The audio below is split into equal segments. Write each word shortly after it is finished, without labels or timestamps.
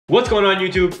What's going on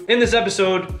YouTube? In this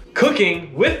episode,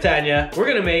 cooking with Tanya, we're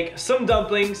gonna make some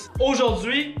dumplings.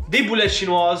 Aujourd'hui, des boulettes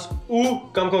chinoises ou,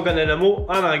 comme qu'on connaît le mot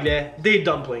en anglais, des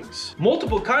dumplings.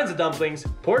 Multiple kinds of dumplings,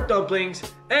 pork dumplings,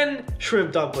 and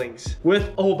shrimp dumplings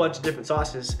with a whole bunch of different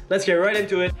sauces. Let's get right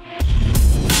into it.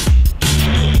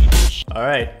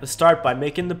 Alright, let's start by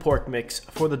making the pork mix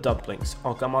for the dumplings.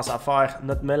 On commence à faire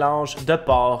notre mélange de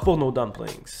porc pour nos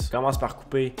dumplings. On commence par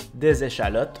couper des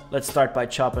échalotes. Let's start by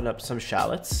chopping up some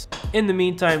shallots. In the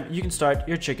meantime, you can start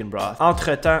your chicken broth.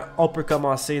 Entre-temps, on peut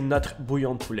commencer notre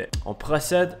bouillon de poulet. On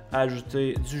procède à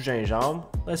ajouter du gingembre.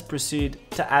 Let's proceed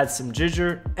to add some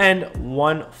ginger and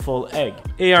 1 full egg.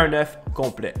 Et un œuf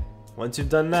complet. Once you've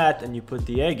done that and you put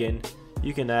the egg in,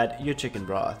 you can add your chicken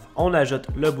broth. On ajoute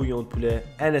le bouillon de poulet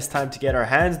and it's time to get our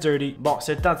hands dirty. Bon,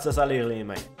 c'est le temps de se salir les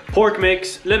mains. Pork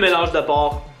mix, le mélange de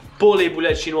porc pour les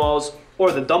boulettes chinoises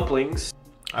or the dumplings.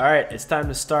 Alright, it's time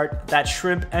to start that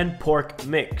shrimp and pork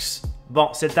mix. Bon,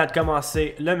 c'est le temps de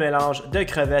commencer le mélange de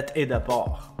crevettes et de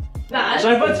porc.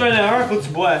 Chaque fois que tu fais une erreur, faut que tu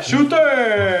bois.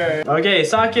 Shooter! Ok,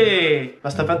 sake!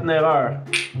 Parce que t'as fait une erreur.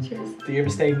 Cheers. C'est your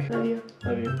mistake. Love you.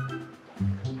 Love you.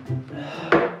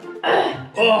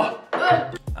 Oh!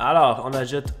 Alors, on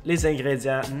ajoute les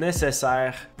ingrédients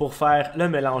nécessaires pour faire le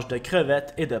mélange de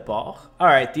crevettes et de porc.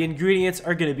 Alright, the ingredients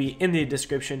are going to be in the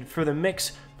description for the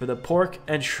mix for the pork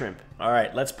and shrimp.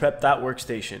 Alright, let's prep that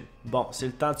workstation. Bon, c'est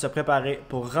le temps de se préparer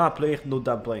pour remplir nos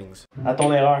dumplings. À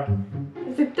ton erreur.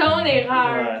 C'est ton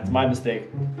erreur. Ouais, it's my mistake.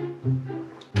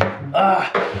 Ah!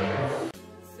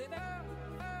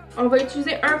 On va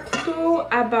utiliser un couteau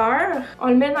à beurre. On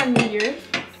le met dans le milieu.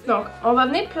 Donc, on va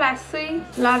venir placer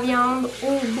la viande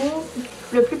au bout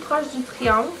le plus proche du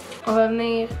triangle. On va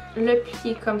venir le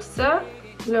plier comme ça,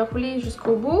 le rouler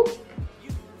jusqu'au bout.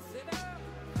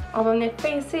 On va venir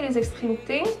pincer les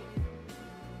extrémités.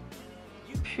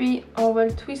 Puis, on va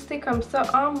le twister comme ça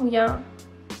en mouillant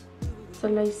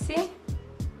celui-là ici.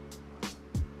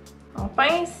 On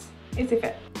pince et c'est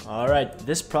fait. Alright,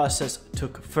 this process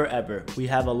took forever. We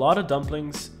have a lot of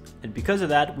dumplings, and because of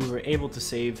that, we were able to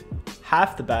save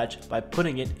half the batch by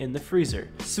putting it in the freezer.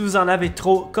 Si vous en avez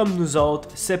trop comme nous autres,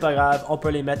 c'est pas grave, on peut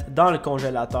les mettre dans le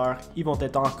congélateur, ils vont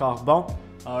être encore bons.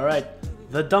 Alright,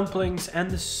 the dumplings and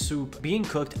the soup being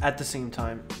cooked at the same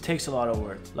time takes a lot of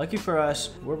work. Lucky for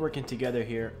us, we're working together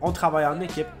here. On travaille en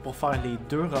équipe pour faire les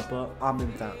deux repas en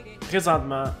même temps.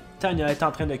 Présentement, Tanya est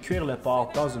en train de cuire le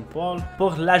porc dans une poêle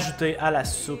pour l'ajouter à la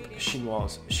soupe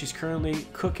chinoise. She's currently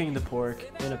cooking the pork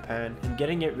in a pan and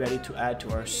getting it ready to add to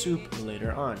our soup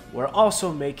later on. We're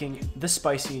also making the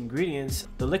spicy ingredients,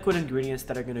 the liquid ingredients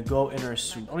that are going to go in our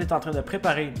soup. On est en train de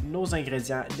préparer nos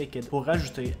ingrédients liquides pour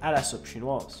rajouter à la soupe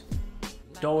chinoise.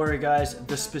 Don't worry guys,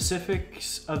 the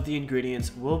specifics of the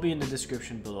ingredients will be in the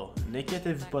description below.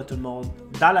 N'inquiétez-vous pas tout le monde,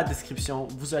 dans la description,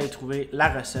 vous allez trouver la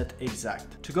recette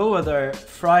exacte. To go with our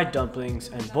fried dumplings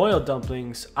and boiled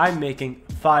dumplings, I'm making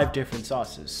 5 different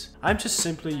sauces. I'm just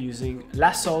simply using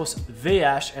la sauce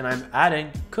VH and I'm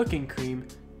adding cooking cream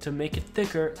to make it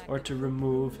thicker or to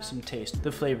remove some taste,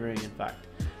 the flavoring in fact.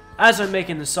 As I'm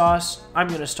making the sauce, I'm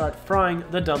going to start frying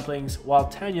the dumplings while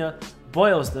Tanya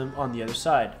boils them on the other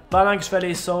side. Pendant que je fais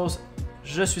les sauces,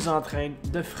 je suis en train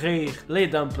de frire les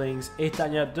dumplings et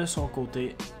Tanya de son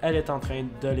côté, elle est en train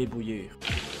de les bouillir.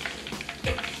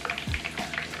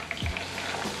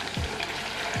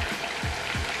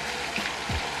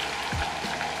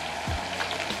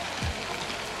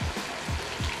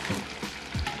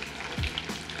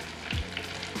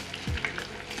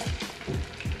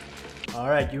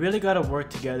 Alright, you really gotta work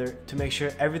together to make sure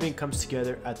everything comes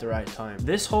together at the right time.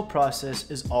 This whole process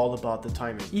is all about the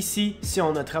timing. Ici, si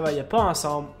on ne travaillait pas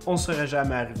ensemble, on ne serait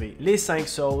jamais arrivé. Les 5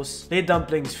 sauces, les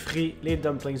dumplings frits, les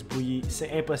dumplings bouillis,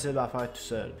 c'est impossible à faire tout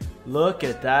seul. Look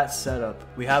at that setup.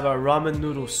 We have our ramen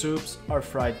noodle soups, our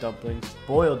fried dumplings,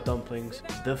 boiled dumplings,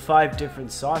 the 5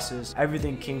 different sauces.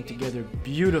 Everything came together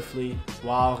beautifully.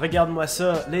 Wow, regarde-moi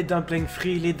ça. Les dumplings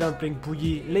frits, les dumplings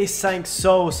bouillis, les 5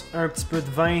 sauces, un petit peu de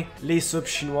vin, les soupes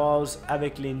chinoises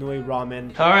avec les nouilles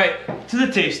ramen. Alright, to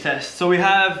the taste test. So we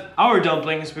have our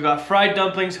dumplings, we got fried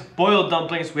dumplings, boiled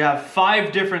dumplings, we have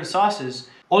 5 different sauces.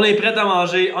 On est prêt à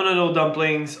manger, on a nos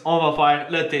dumplings, on va faire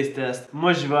le taste test.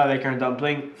 Moi j'y vais avec un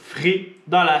dumpling frit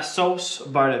dans la sauce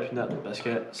beurre de pinot parce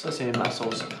que ça c'est ma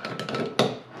sauce.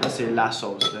 Ça c'est la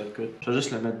sauce, là. Écoute. Je vais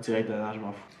juste le mettre direct dedans, je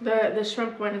m'en fous. The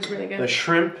shrimp one is really good. The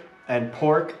shrimp and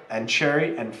pork and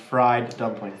cherry and fried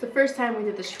dumplings. It's the first time we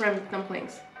did the shrimp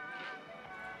dumplings.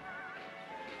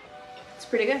 It's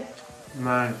pretty good.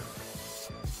 Man.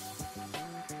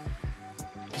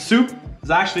 The soup is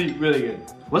actually really good.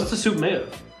 What's the soup made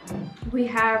of? We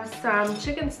have some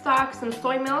chicken stock, some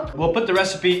soy milk. We'll put the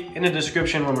recipe in the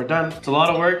description when we're done. It's a lot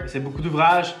of work, c'est beaucoup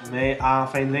d'ouvrage, mais en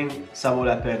fin de ligne, ça vaut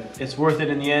la peine. It's worth it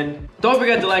in the end. Don't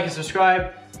forget to like and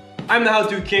subscribe. I'm the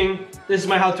How-To King. This is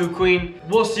my How-To Queen.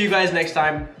 We'll see you guys next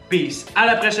time. Peace. À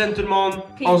la prochaine tout le monde.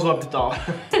 Peace. On se voit plus tard.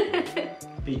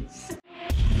 Peace.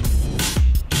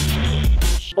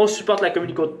 On supporte la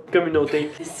communauté.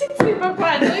 Si tu sais pas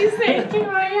quoi dire, c'est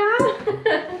incroyable.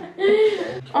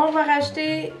 On va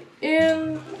rajouter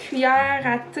une cuillère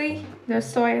à thé de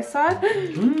soy sauce.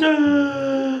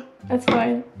 That's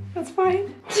fine. That's fine.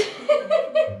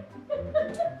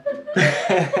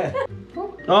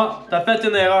 Oh, t'as fait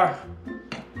une erreur.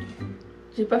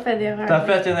 J'ai pas fait d'erreur. T'as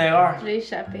fait une erreur. J'ai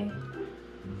échappé.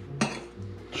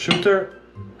 Shooter.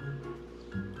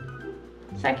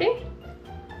 Saké?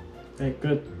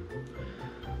 Écoute.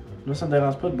 Moi, ça me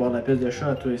dérange pas de boire de la pisse de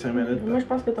chat à tous les 5 minutes. Moi, je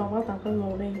pense que ton ventre est en train de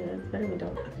mourir.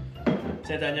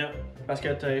 C'est Tania, parce que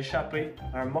t'as échappé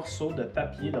un morceau de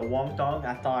papier de wonton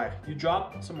à terre. You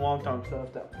drop some wonton stuff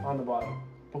on the bottom.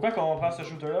 Pourquoi qu'on prend ce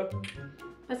shooter-là?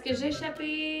 Parce que j'ai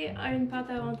échappé à une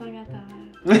pâte à wonton à terre.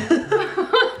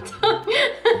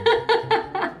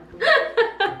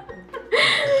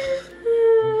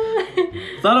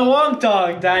 It's not a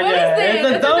wonton, Tanya. What is it? It's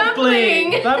a It's a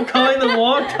dumpling. dumpling. Stop calling them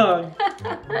wonton.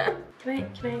 Can I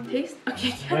taste?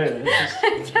 Okay, Wait,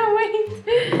 I can't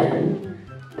wait.